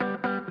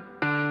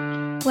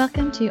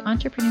Welcome to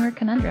Entrepreneur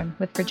Conundrum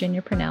with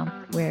Virginia Purnell,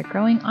 where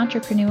growing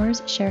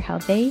entrepreneurs share how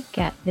they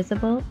get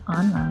visible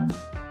online.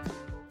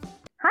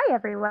 Hi,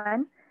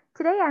 everyone.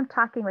 Today I'm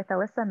talking with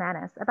Alyssa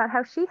Manis about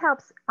how she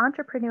helps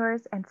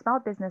entrepreneurs and small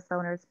business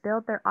owners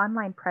build their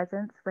online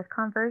presence with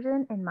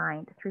conversion in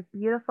mind through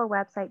beautiful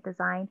website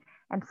design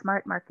and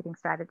smart marketing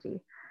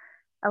strategy.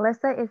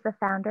 Alyssa is the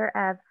founder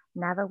of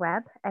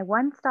NavaWeb, a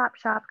one-stop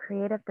shop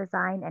creative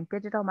design and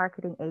digital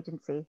marketing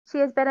agency. She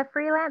has been a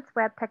freelance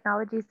web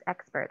technologies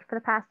expert for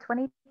the past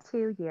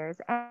 22 years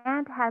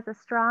and has a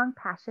strong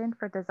passion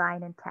for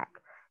design and tech.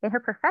 In her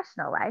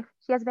professional life,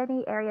 she has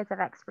many areas of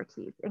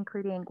expertise,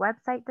 including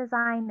website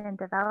design and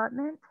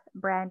development,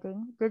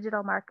 branding,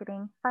 digital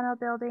marketing, funnel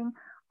building,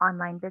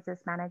 online business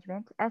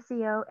management,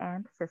 SEO,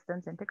 and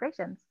systems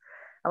integrations.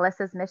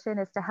 Alyssa's mission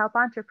is to help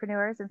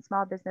entrepreneurs and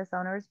small business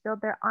owners build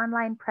their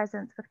online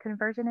presence with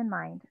conversion in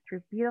mind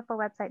through beautiful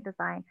website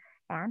design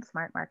and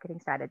smart marketing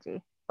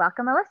strategy.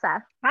 Welcome,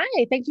 Alyssa.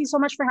 Hi, thank you so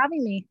much for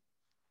having me.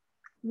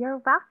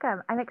 You're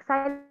welcome. I'm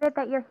excited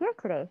that you're here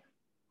today.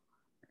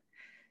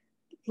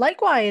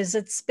 Likewise,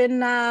 it's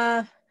been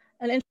an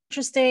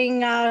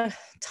interesting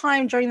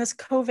time during this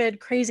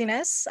COVID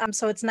craziness.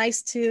 So it's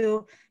nice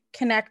to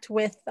connect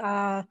with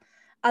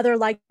other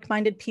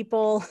like-minded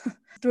people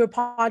through a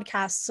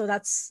podcast. So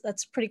that's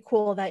pretty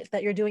cool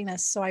that you're doing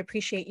this. So I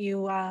appreciate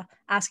you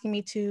asking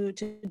me to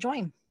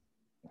join.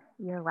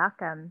 You're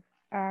welcome.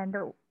 And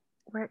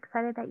we're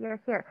excited that you're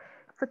here.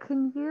 So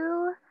can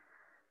you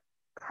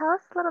tell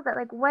us a little bit,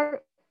 like,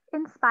 what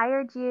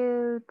inspired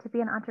you to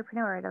be an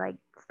entrepreneur, to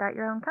start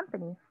your own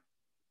company?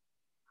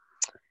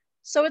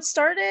 So it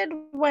started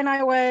when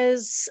I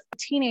was a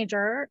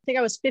teenager. I think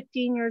I was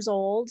 15 years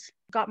old,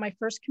 got my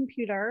first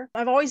computer.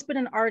 I've always been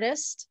an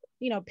artist,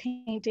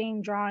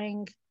 painting,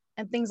 drawing,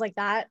 and things like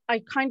that.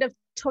 I kind of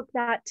took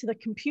that to the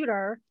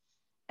computer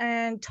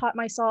and taught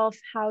myself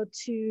how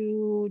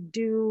to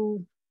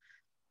do,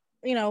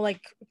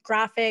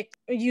 graphic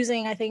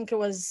using, I think it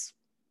was,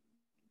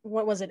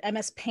 what was it,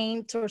 MS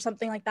Paint or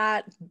something like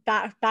that,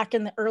 back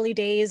in the early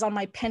days on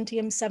my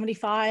Pentium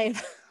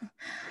 75.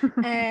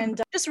 And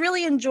just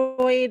really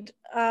enjoyed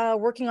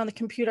working on the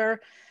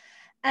computer.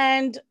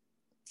 And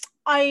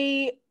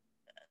I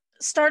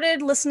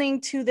started listening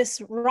to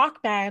this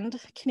rock band,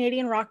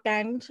 Canadian rock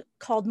band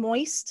called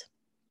Moist.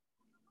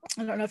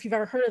 I don't know if you've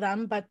ever heard of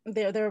them, but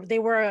they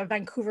were a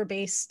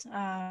Vancouver-based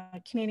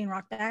Canadian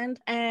rock band.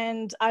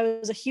 And I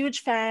was a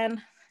huge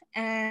fan,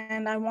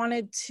 and I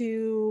wanted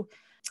to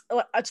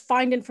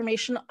find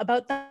information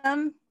about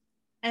them.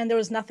 And there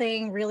was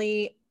nothing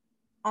really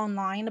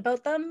online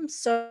about them.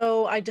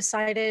 So I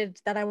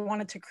decided that I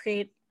wanted to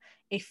create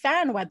a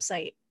fan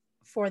website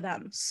for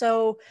them.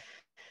 So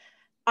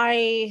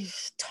I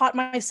taught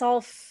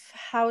myself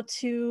how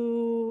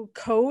to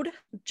code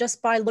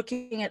just by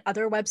looking at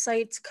other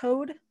websites'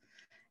 code,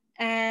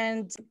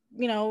 and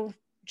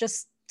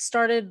just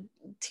started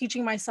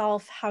teaching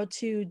myself how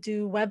to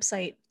do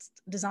website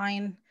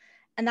design.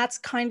 And that's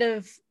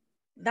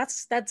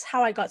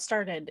how I got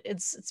started.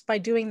 It's by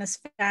doing this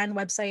fan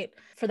website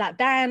for that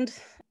band.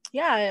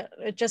 Yeah,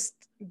 it just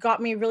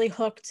got me really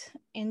hooked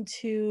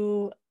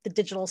into the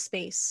digital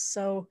space.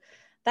 So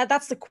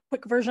that's the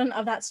quick version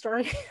of that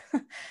story.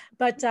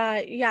 But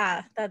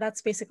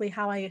that's basically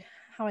how I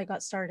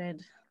got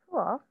started.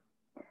 Cool.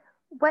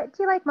 What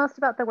do you like most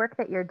about the work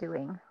that you're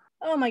doing?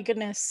 Oh my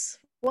goodness.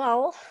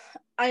 Well,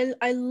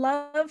 I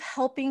love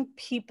helping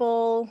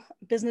people,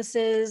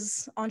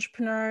 businesses,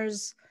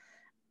 entrepreneurs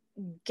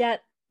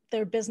get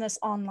their business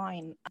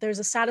online. There's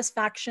a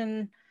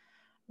satisfaction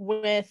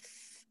with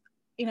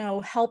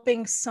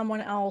helping someone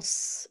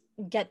else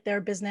get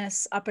their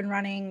business up and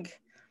running,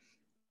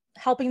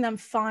 helping them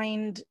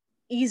find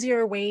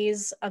easier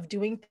ways of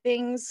doing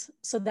things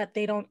so that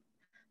they don't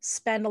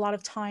spend a lot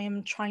of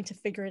time trying to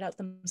figure it out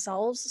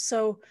themselves.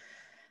 So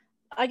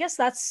I guess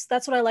that's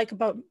what I like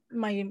about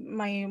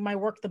my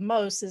work the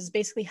most, is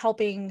basically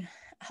helping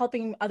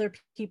other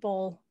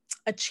people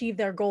achieve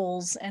their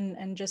goals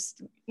and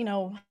just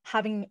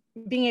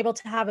being able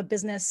to have a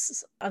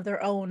business of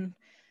their own,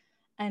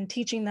 and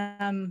teaching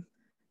them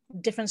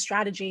different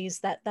strategies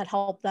that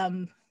help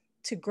them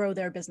to grow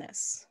their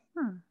business.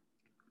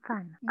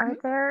 Fun.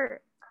 Mm-hmm.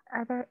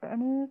 Are there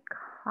any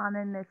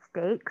common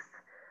mistakes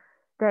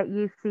that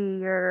you see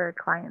your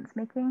clients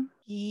making?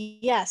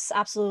 Yes,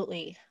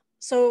 absolutely.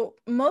 So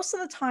most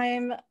of the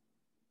time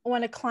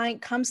when a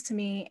client comes to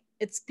me,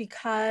 it's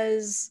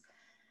because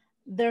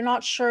they're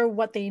not sure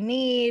what they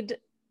need,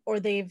 or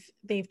they've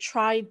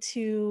tried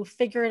to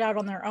figure it out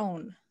on their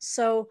own.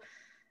 So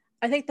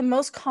I think the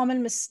most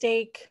common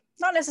mistake,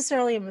 not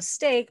necessarily a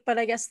mistake, but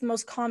I guess the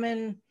most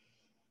common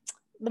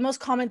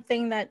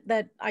thing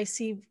that I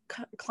see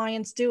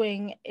clients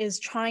doing is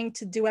trying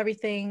to do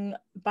everything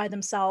by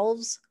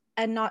themselves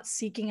and not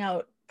seeking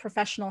out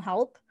professional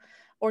help,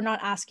 or not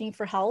asking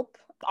for help.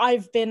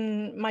 I've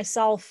been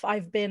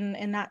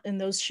in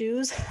those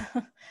shoes,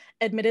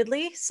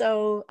 admittedly.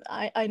 So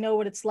I know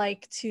what it's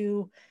like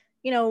to,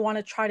 want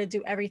to try to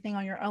do everything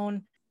on your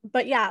own.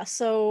 But yeah,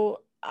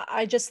 so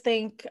I just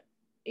think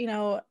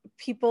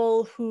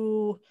people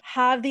who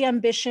have the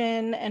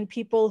ambition and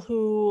people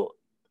who,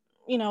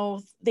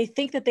 they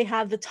think that they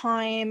have the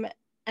time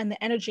and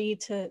the energy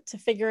to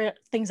figure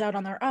things out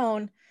on their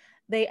own,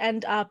 they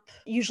end up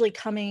usually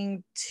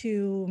coming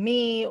to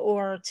me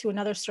or to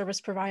another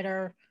service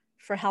provider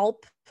for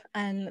help.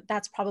 And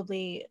that's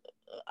probably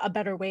a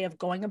better way of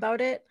going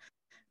about it.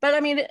 But I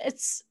mean,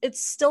 it's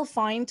still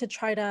fine to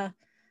try to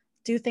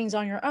do things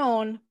on your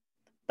own.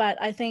 But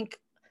I think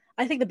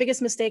the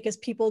biggest mistake is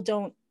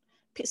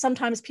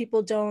sometimes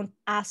people don't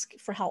ask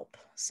for help.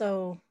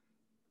 So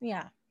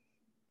yeah.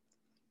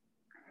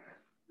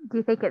 Do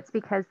you think it's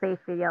because they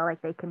feel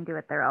like they can do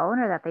it their own,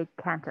 or that they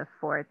can't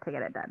afford to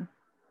get it done?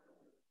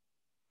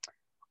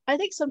 I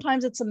think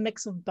sometimes it's a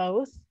mix of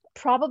both.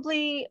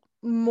 Probably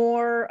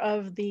more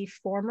of the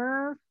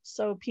former.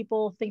 So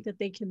people think that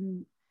they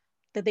can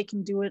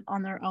do it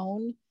on their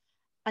own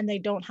and they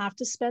don't have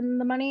to spend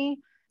the money.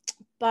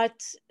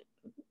 But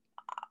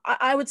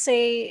I would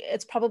say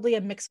it's probably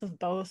a mix of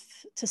both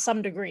to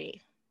some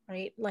degree,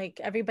 right?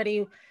 Like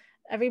everybody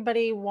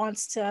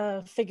wants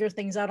to figure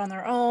things out on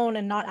their own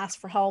and not ask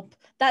for help.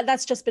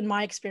 That's just been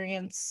my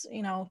experience,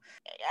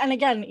 And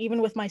again,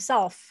 even with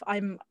myself,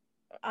 I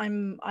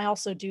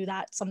also do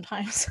that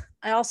sometimes.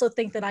 I also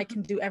think that I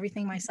can do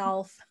everything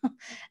myself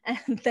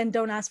and then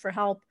don't ask for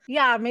help.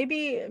 Yeah,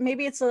 maybe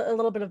it's a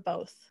little bit of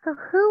both. So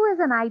who is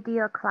an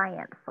ideal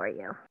client for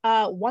you?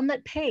 One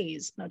that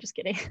pays. No, just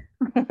kidding.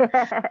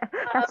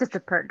 That's just a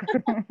perk.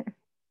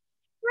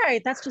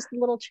 Right. That's just a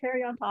little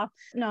cherry on top.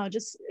 No,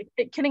 just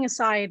kidding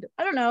aside.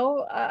 I don't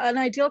know. An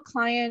ideal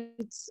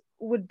client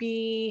would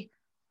be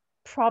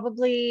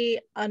probably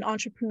an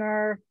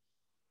entrepreneur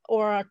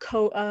or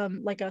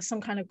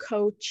some kind of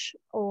coach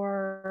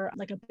or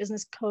like a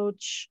business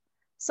coach.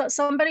 So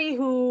somebody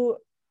who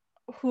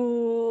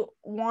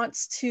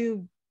wants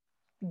to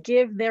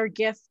give their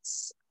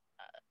gifts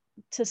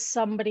to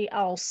somebody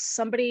else,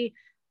 somebody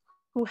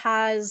who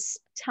has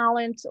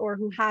talent or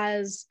who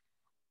has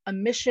a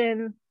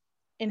mission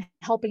in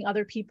helping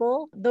other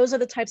people. Those are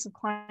the types of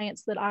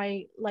clients that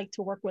I like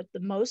to work with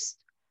the most,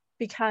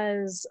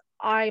 because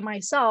I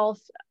myself,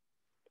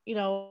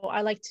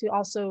 I like to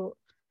also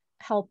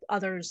help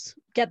others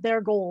get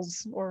their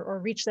goals or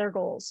reach their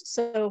goals.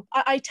 So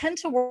I tend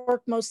to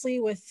work mostly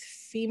with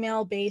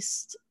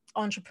female-based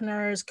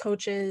entrepreneurs,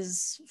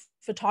 coaches,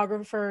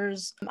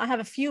 photographers. I have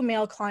a few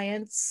male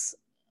clients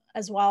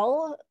as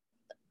well,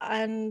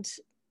 and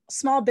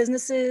small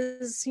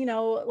businesses,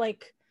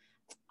 like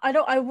I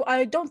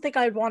don't think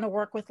I'd want to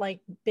work with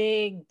like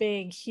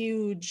big,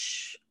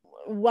 huge,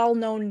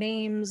 well-known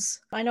names.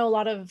 I know a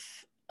lot of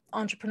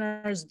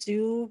entrepreneurs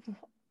do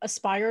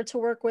aspire to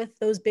work with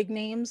those big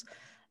names,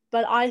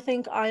 but I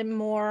think I'm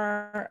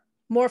more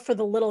for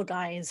the little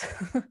guys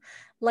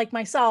like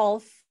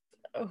myself,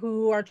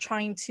 who are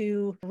trying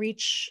to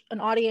reach an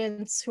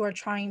audience, who are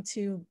trying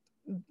to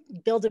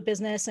build a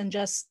business and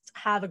just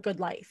have a good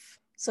life.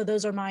 So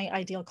those are my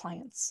ideal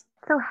clients.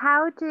 So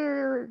how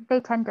do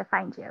they tend to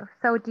find you?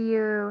 So do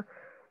you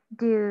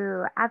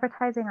do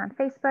advertising on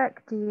Facebook?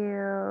 Do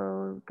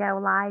you go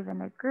live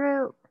in a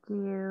group? Do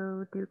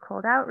you do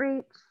cold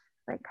outreach?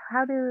 Like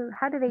how do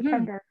they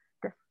tend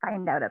to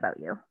find out about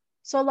you?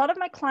 So a lot of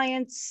my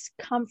clients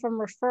come from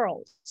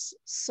referrals.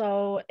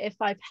 So if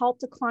I've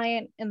helped a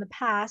client in the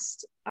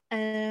past,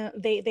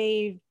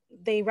 they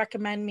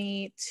recommend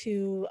me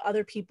to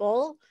other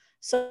people.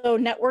 So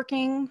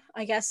networking,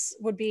 I guess,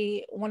 would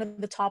be one of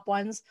the top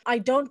ones. I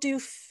don't do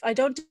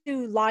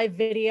live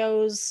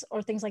videos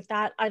or things like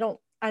that. I don't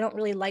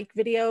really like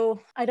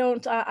video.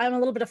 I'm a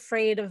little bit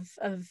afraid of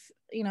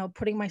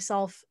putting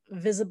myself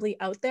visibly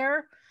out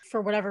there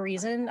for whatever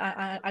reason.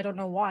 I don't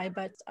know why,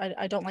 but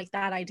I don't like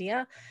that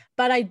idea.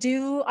 But I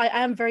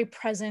am very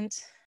present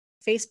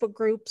Facebook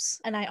groups,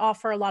 and I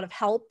offer a lot of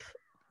help.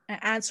 I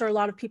answer a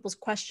lot of people's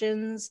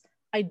questions.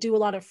 I do a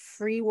lot of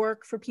free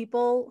work for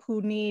people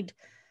who need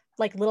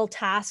like little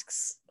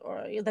tasks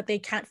or that they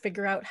can't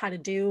figure out how to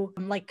do,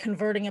 like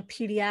converting a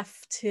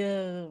PDF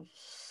to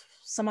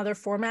some other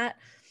format.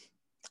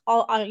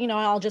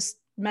 I'll just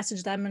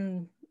message them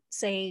and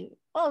say,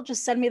 oh,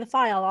 just send me the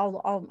file.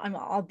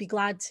 I'll be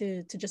glad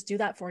to just do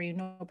that for you.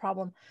 No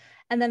problem.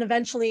 And then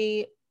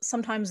eventually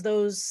sometimes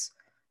those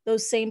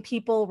same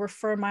people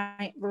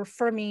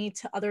refer me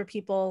to other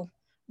people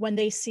when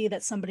they see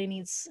that somebody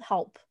needs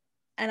help.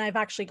 And I've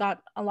actually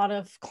got a lot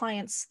of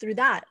clients through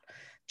that,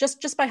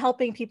 just by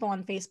helping people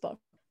on Facebook,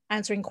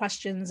 answering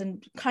questions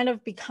and kind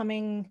of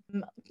becoming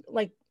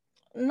like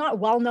not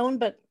well known,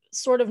 but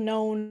sort of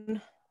known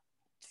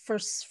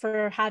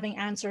for having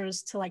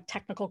answers to like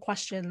technical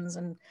questions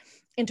and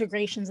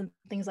integrations and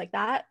things like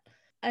that.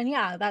 And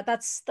yeah,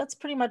 that's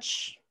pretty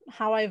much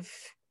how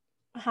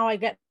I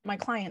get my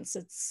clients.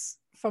 It's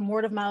from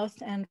word of mouth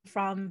and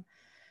from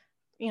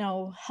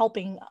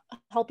helping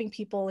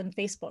people in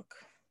Facebook.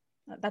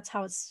 That's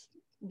how it's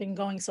been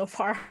going so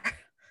far.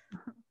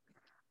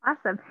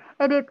 Awesome.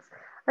 And it's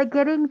like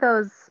getting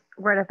those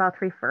word of mouth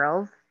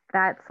referrals,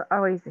 that's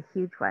always a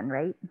huge one,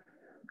 right?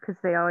 Because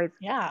they always,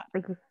 yeah,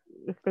 like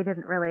if they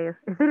didn't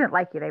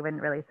like you, they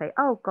wouldn't really say,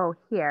 oh, go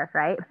here,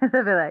 right?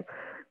 They'd be like,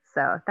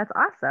 so that's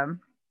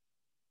awesome.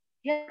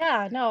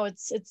 Yeah, no,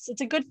 it's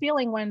a good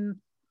feeling when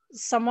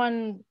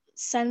someone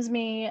sends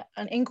me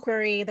an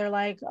inquiry. They're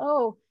like,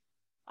 oh,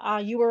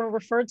 you were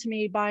referred to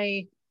me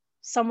by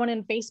someone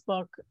in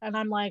Facebook. And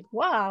I'm like,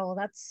 wow,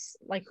 that's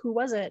like, who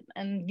was it?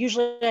 And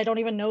usually I don't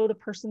even know the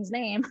person's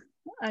name.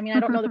 I mean, I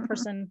don't know the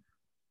person.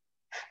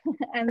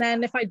 And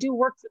then if I do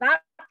work for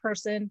that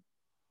person,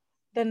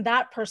 then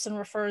that person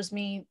refers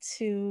me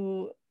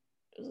to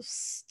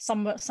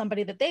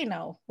somebody that they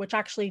know, which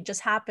actually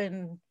just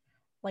happened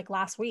like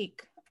last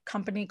week. A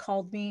company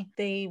called me.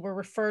 They were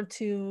referred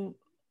to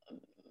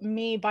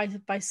me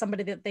by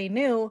somebody that they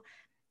knew,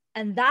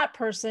 and that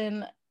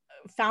person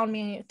found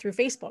me through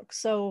Facebook.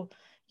 So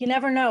you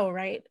never know,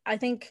 right? I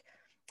think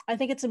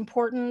it's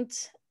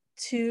important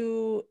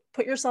to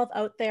put yourself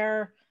out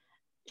there,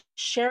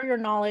 share your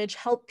knowledge,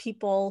 help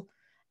people,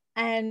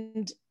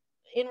 and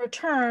in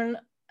return,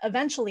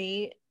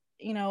 eventually,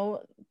 you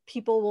know,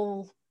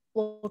 people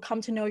will come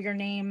to know your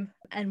name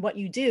and what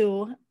you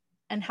do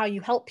and how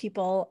you help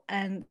people,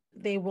 and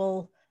they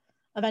will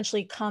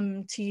eventually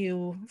come to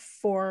you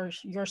for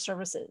your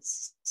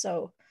services.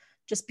 So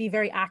just be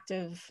very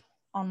active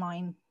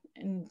online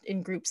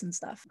in groups and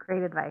stuff.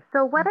 Great advice.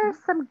 So what are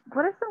some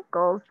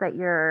goals that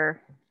you're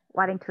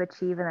wanting to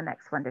achieve in the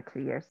next 1 to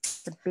 2 years?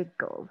 The big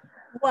goals.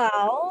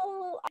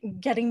 Well,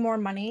 getting more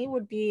money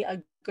would be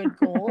a good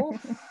goal.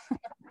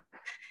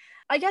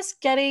 I guess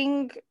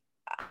I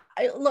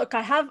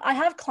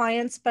have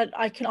clients, but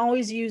I can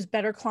always use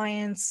better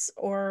clients,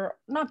 or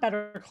not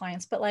better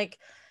clients, but like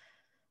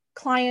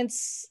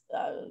clients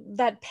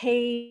that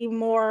pay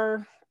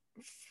more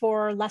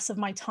for less of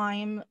my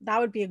time. That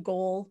would be a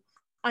goal.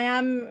 I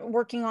am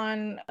working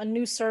on a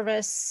new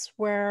service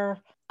where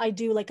I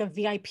do like a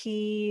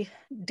VIP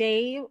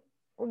day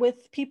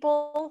with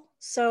people.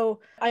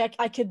 So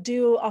I could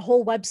do a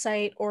whole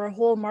website or a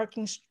whole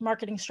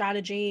marketing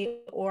strategy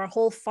or a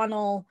whole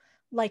funnel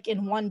like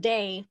in one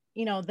day,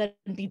 you know, then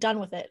be done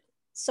with it.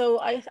 So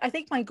I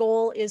think my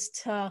goal is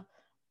to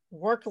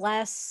work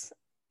less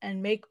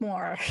and make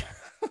more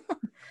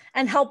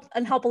and help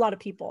a lot of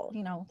people.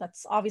 You know,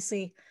 that's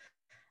obviously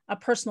a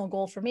personal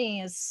goal for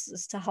me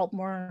is to help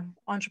more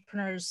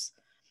entrepreneurs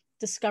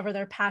discover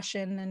their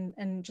passion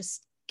and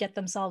just get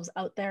themselves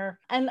out there.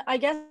 And I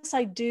guess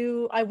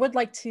I would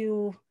like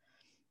to,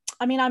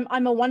 I mean,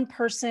 I'm a one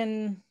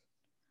person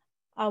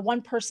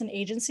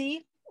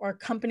agency or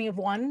company of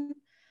one.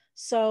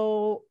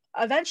 So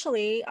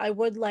eventually I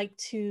would like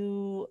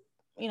to,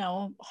 you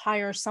know,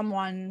 hire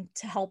someone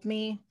to help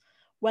me,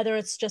 whether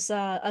it's just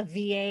a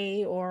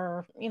VA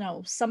or, you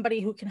know,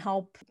 somebody who can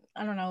help,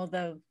 I don't know,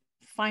 the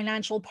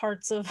financial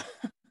parts of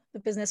the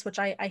business, which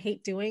I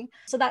hate doing.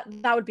 So that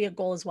would be a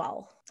goal as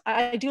well.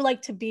 I do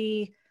like to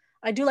be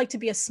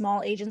a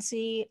small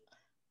agency,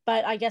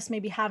 but I guess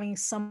maybe having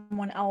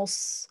someone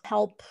else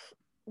help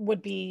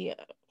would be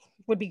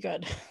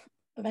good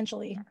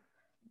eventually.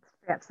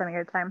 Free up some of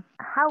your time.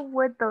 How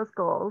would those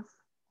goals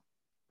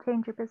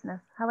change your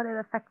business? How would it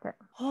affect it?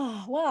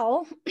 Oh,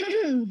 well,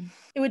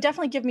 it would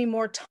definitely give me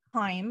more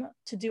time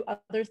to do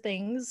other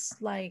things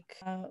like,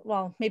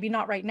 well, maybe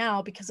not right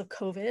now because of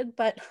COVID,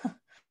 but,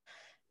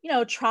 you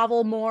know,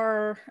 travel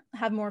more,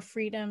 have more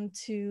freedom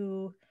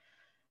to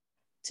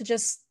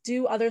just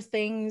do other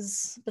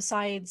things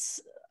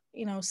besides,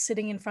 you know,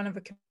 sitting in front of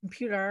a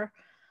computer,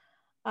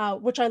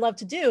 which I love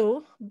to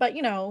do. But,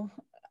 you know,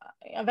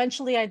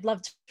 eventually I'd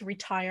love to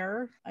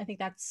retire. I think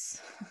that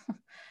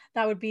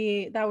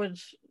would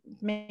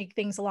make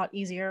things a lot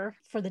easier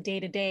for the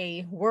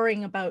day-to-day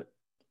worrying about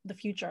the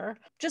future.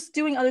 Just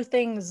doing other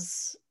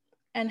things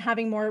and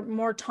having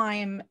more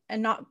time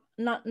and not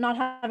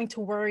having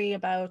to worry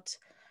about,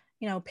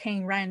 you know,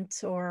 paying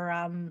rent or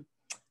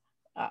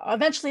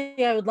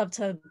eventually I would love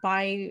to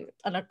buy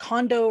a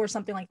condo or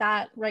something like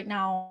that. Right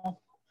now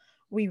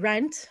we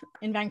rent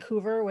in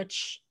Vancouver,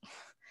 which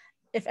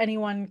if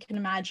anyone can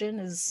imagine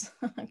is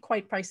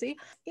quite pricey.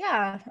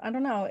 Yeah, I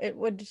don't know. It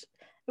would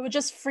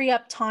just free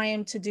up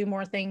time to do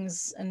more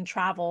things and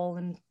travel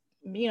and,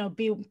 you know,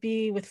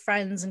 be with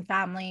friends and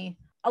family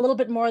a little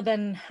bit more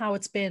than how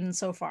it's been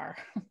so far.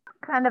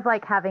 Kind of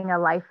like having a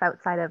life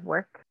outside of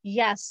work.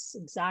 Yes,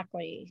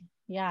 exactly.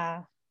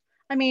 Yeah.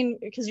 I mean,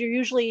 because you're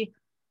usually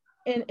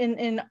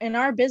in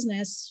our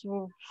business,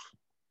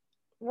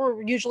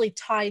 we're usually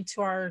tied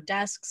to our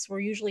desks. We're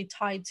usually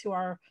tied to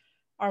our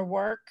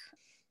work.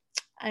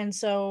 And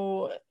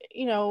so,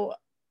 you know,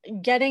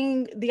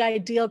 getting the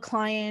ideal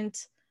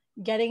client,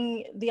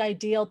 getting the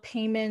ideal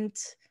payment,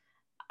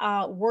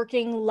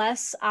 working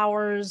less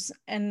hours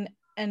and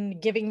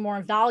giving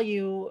more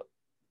value,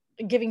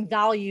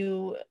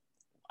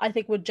 I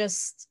think would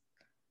just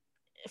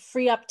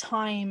free up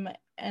time.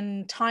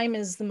 And time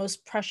is the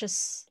most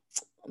precious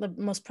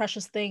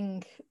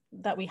thing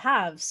that we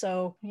have.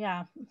 So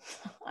yeah,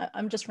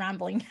 I'm just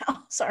rambling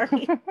now.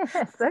 Sorry.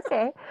 It's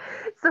okay.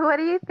 So what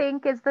do you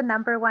think is the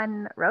number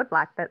one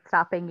roadblock that's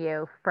stopping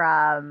you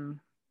from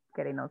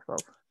getting those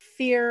goals?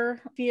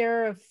 fear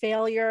of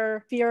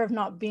failure, fear of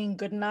not being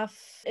good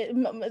enough.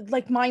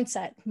 Like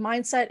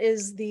mindset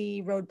is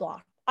the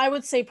roadblock. I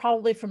would say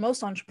probably for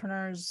most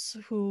entrepreneurs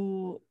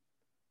who,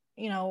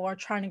 are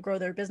trying to grow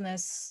their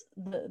business,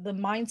 the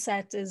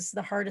mindset is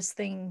the hardest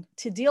thing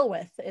to deal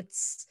with.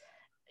 It's,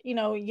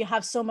 you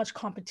have so much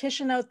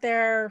competition out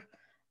there.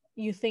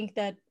 You think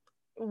that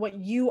what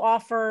you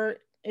offer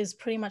is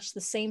pretty much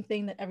the same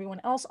thing that everyone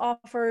else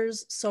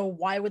offers. So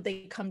why would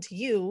they come to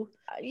you?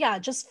 Yeah,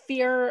 just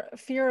fear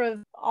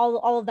of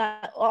all of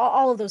that,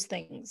 all of those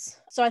things.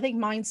 So I think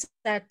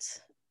mindset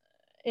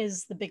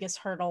is the biggest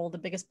hurdle, the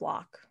biggest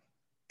block.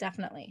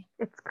 Definitely.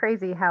 It's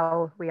crazy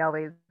how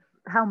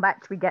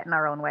much we get in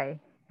our own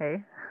way.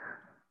 Hey.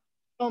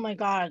 Oh my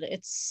God,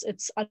 it's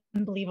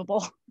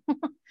unbelievable.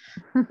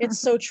 It's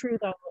so true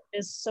though.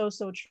 It's so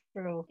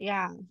true.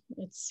 Yeah,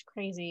 it's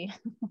crazy,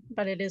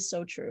 but it is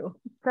so true.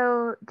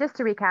 So just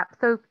to recap,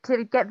 so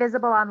to get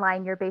visible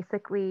online, you're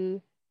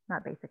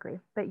not basically,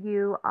 but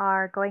you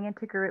are going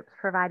into groups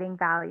providing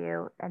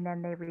value, and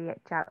then they reach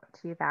out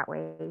to you that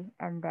way,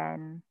 and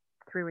then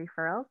through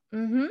referrals.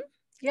 Mm-hmm.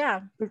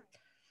 Yeah.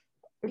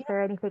 Is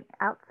there anything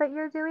else that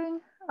you're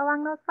doing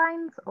along those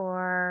lines,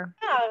 or?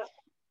 Yeah,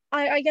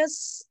 I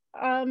guess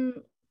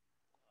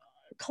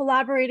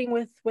collaborating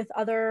with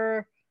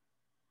other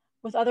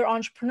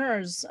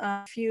entrepreneurs,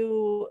 a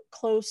few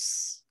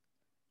close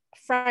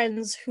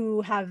friends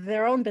who have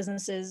their own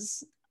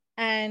businesses,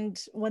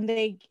 and when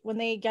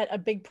they get a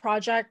big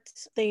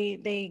project,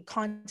 they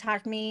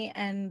contact me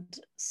and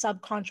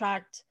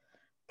subcontract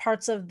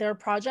parts of their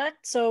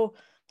project. So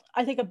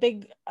I think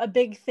a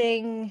big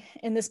thing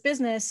in this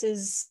business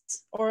is,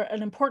 or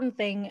an important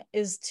thing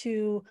is,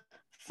 to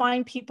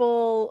find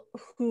people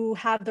who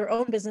have their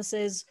own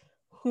businesses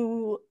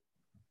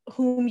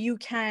whom you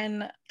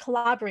can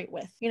collaborate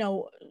with,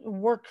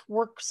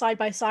 work side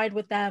by side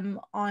with them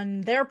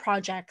on their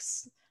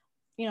projects,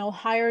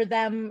 hire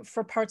them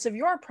for parts of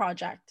your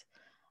project.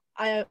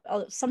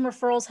 Some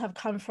referrals have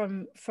come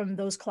from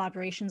those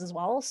collaborations as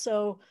well.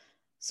 So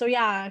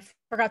yeah, I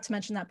forgot to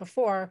mention that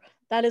before.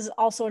 That is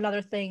also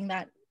another thing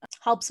that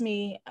helps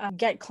me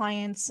get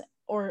clients,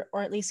 or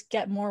at least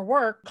get more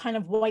work, kind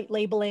of white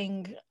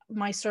labeling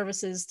my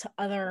services to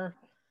other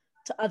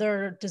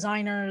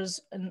designers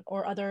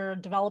or other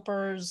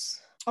developers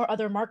or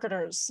other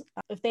marketers.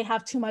 If they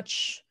have too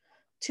much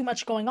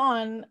going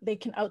on, they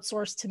can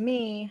outsource to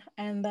me,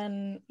 and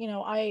then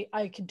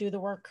I could do the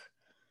work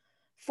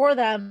for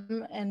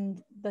them,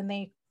 and then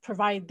they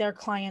provide their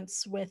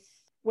clients with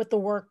the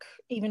work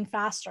even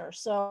faster.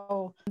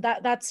 So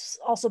that's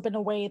also been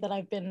a way that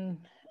I've been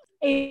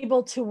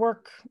able to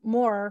work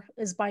more,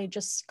 is by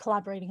just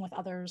collaborating with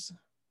others.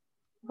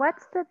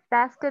 What's the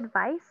best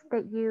advice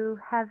that you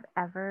have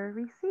ever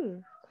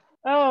received?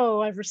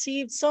 Oh, I've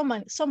received so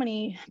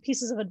many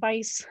pieces of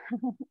advice.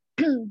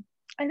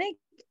 I think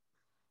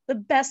the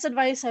best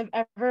advice I've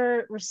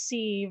ever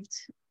received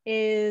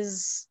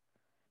is,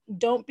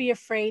 don't be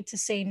afraid to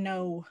say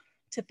no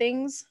to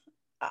things.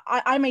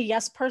 I'm a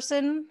yes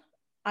person.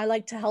 I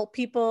like to help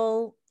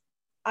people.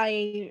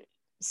 I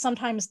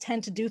sometimes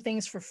tend to do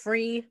things for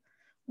free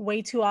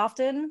way too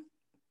often.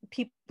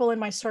 People in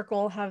my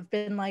circle have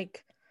been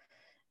like,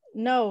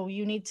 no,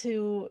 you need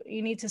to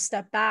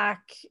step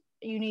back.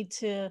 You need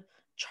to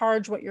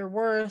charge what you're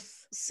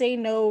worth. Say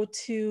no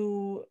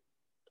to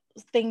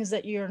things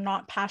that you're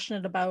not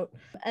passionate about.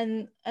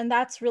 And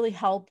that's really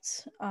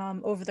helped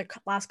over the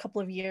last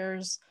couple of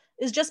years,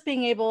 is just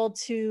being able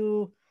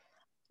to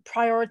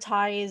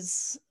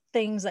prioritize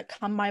things that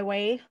come my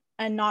way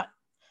and not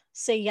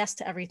say yes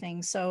to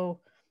everything. So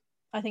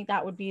I think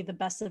that would be the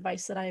best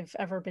advice that I've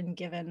ever been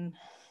given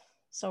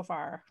so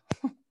far.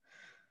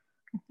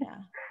 Yeah.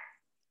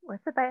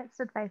 What's the best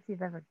advice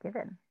you've ever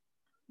given?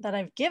 That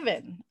I've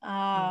given?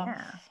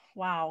 Yeah.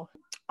 Wow.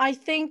 I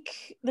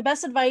think the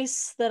best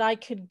advice that I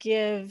could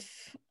give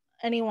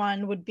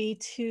anyone would be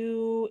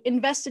to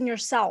invest in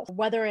yourself,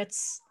 whether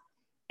it's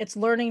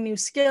learning new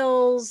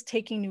skills,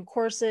 taking new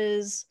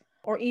courses,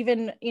 or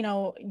even,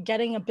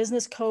 getting a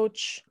business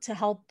coach to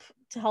help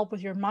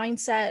with your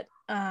mindset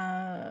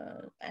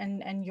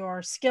and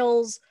your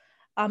skills.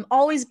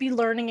 Always be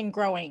learning and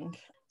growing.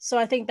 So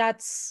I think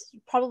that's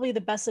probably the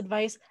best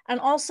advice.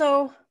 And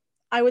also,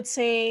 I would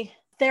say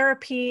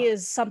therapy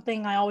is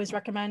something I always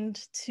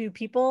recommend to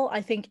people. I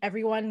think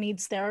everyone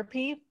needs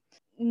therapy.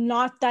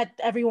 Not that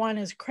everyone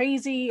is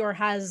crazy or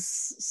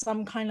has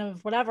some kind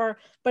of whatever,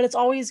 but it's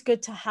always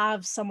good to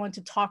have someone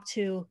to talk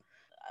to.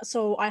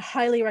 So I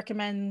highly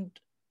recommend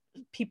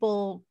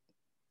people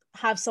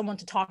have someone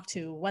to talk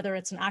to, whether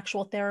it's an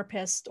actual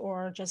therapist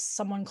or just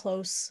someone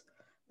close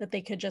that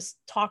they could just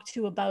talk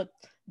to about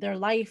their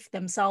life,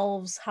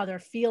 themselves, how they're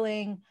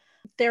feeling.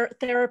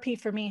 Therapy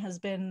for me has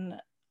been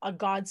a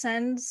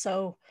godsend.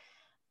 So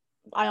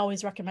I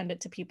always recommend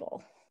it to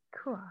people.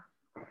 Cool.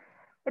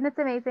 And it's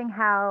amazing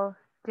how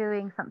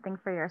doing something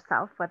for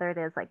yourself, whether it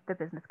is like the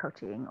business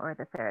coaching or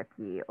the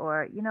therapy,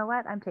 or, you know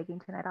what, I'm taking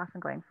tonight off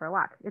and going for a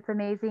walk. It's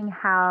amazing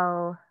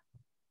how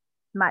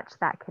much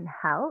that can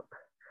help,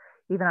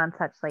 even on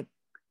such like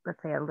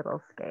let's say, a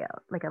little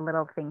scale, like a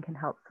little thing can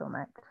help so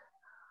much.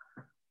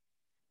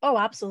 Oh,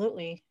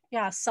 absolutely.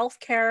 Yeah.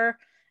 Self-care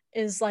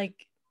is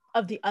like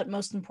of the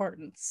utmost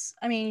importance.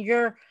 I mean,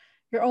 you're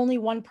only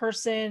one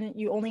person,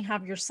 you only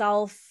have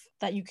yourself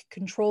that you can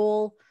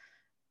control.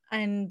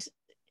 And,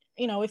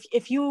 you know,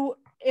 if you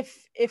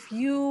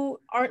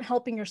aren't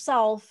helping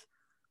yourself,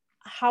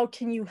 how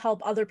can you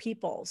help other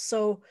people?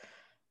 So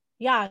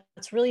yeah,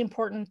 it's really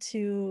important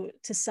to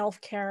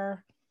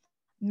self-care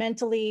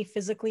mentally,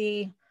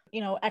 physically,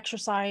 you know,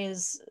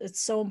 exercise.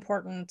 It's so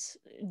important.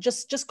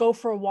 Just go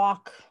for a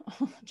walk.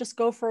 Just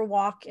go for a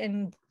walk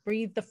and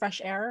breathe the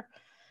fresh air,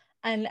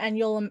 and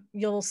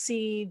you'll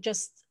see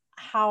just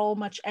how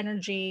much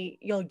energy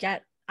you'll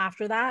get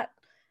after that.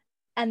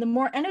 And the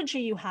more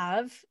energy you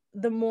have,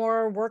 the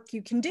more work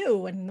you can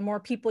do and the more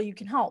people you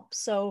can help.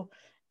 So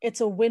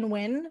it's a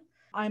win-win.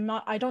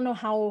 I don't know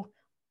how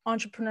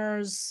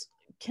entrepreneurs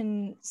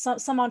can,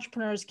 some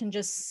entrepreneurs can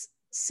just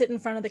sit in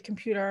front of the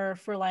computer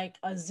for like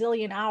a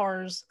zillion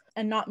hours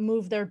and not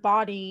move their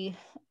body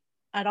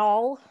at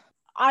all.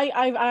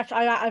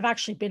 I've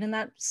actually been in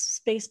that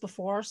space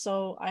before,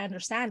 so I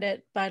understand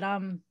it. But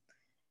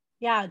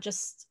yeah,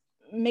 just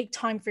make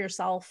time for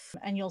yourself,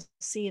 and you'll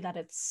see that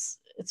it's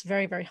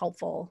very, very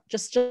helpful.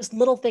 Just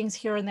little things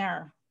here and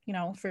there, you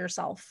know, for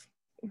yourself.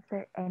 Is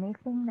there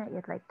anything that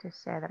you'd like to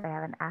share that I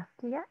haven't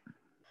asked you yet?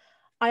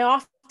 I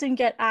often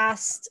get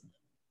asked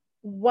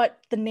what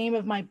the name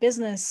of my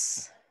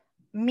business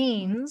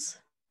means,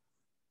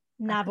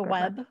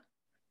 NavaWeb.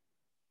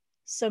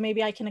 So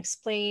maybe I can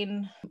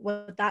explain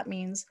what that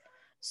means.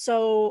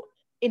 So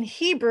in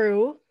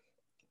Hebrew,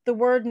 the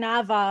word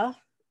Nava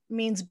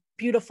means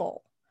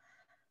beautiful.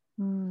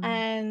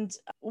 And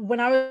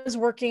when I was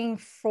working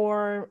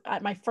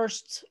at my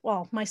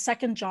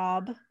second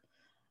job,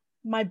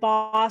 my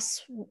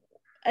boss,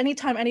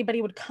 anytime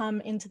anybody would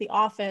come into the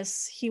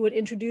office, he would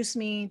introduce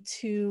me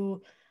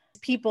to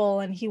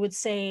people and he would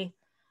say,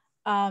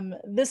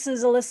 this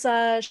is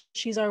Alyssa.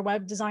 She's our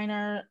web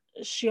designer.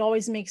 She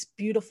always makes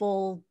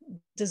beautiful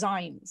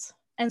designs.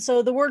 And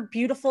so the word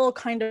beautiful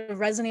kind of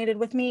resonated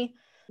with me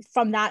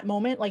from that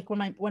moment, like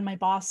when my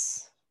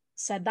boss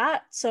said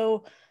that.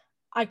 So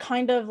I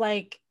kind of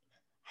like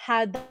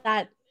had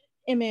that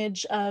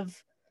image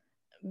of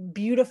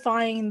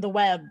beautifying the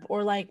web,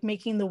 or like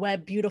making the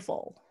web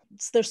beautiful.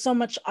 There's so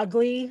much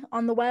ugly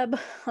on the web,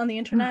 on the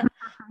internet,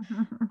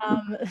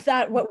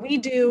 that what we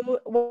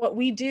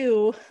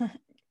do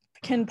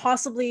can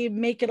possibly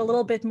make it a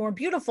little bit more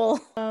beautiful,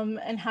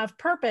 and have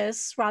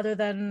purpose rather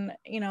than,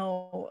 you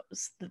know,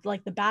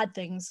 like the bad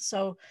things.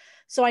 So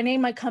I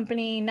named my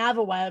company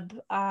NavaWeb,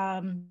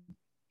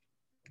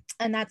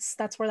 and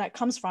that's where that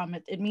comes from.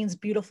 It means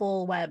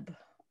beautiful web.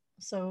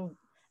 So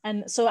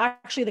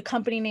actually the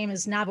company name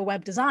is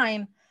NavaWeb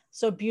Design.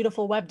 So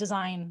beautiful web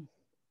design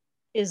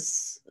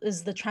is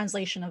the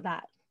translation of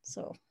that.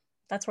 So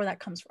that's where that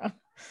comes from.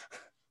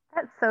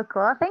 That's so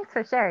cool. Thanks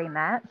for sharing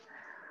that.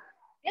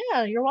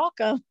 Yeah, you're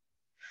welcome.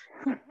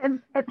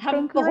 And I have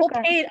a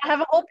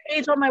whole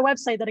page on my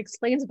website that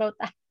explains about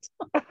that.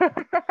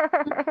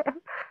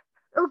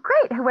 Oh,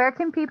 great. Where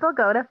can people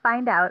go to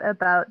find out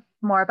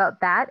more about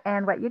that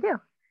and what you do?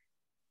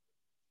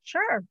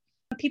 Sure.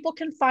 People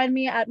can find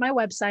me at my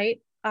website,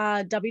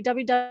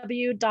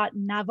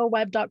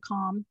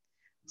 www.navaweb.com.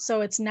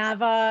 So it's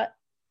Nava,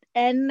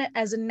 N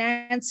as in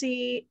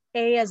Nancy,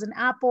 A as in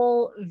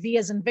Apple, V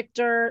as in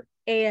Victor,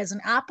 A as in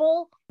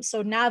Apple.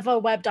 So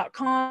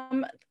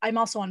navaweb.com. I'm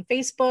also on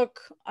Facebook,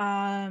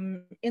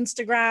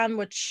 Instagram,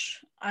 which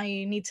I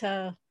need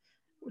to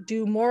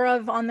do more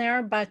of on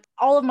there, but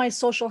all of my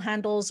social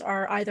handles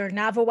are either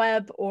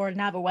NavaWeb or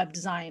NavaWeb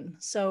Design.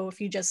 So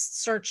if you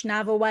just search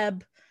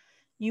NavaWeb,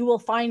 you will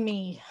find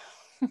me.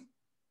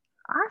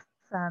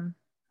 Awesome.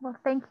 Well,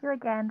 thank you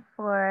again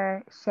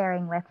for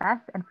sharing with us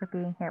and for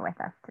being here with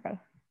us today.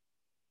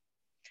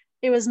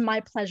 It was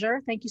my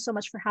pleasure. Thank you so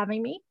much for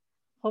having me.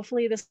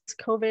 Hopefully this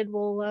COVID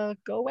will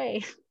go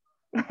away.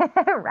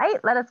 Right?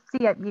 Let us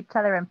see each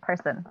other in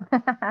person.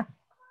 I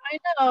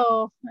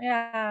know.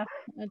 Yeah,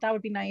 that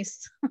would be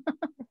nice. All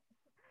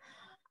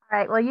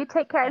right. Well, you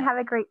take care and have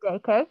a great day,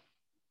 okay?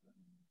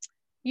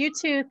 You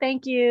too.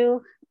 Thank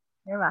you.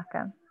 You're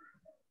welcome.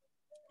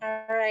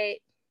 All right.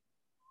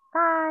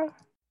 Bye.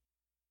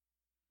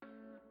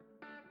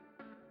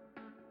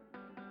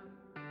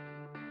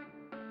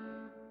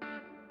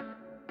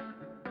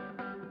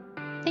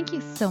 Thank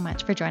you so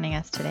much for joining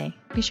us today.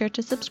 Be sure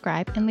to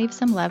subscribe and leave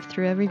some love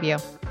through a review.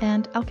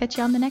 And I'll catch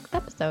you on the next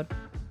episode.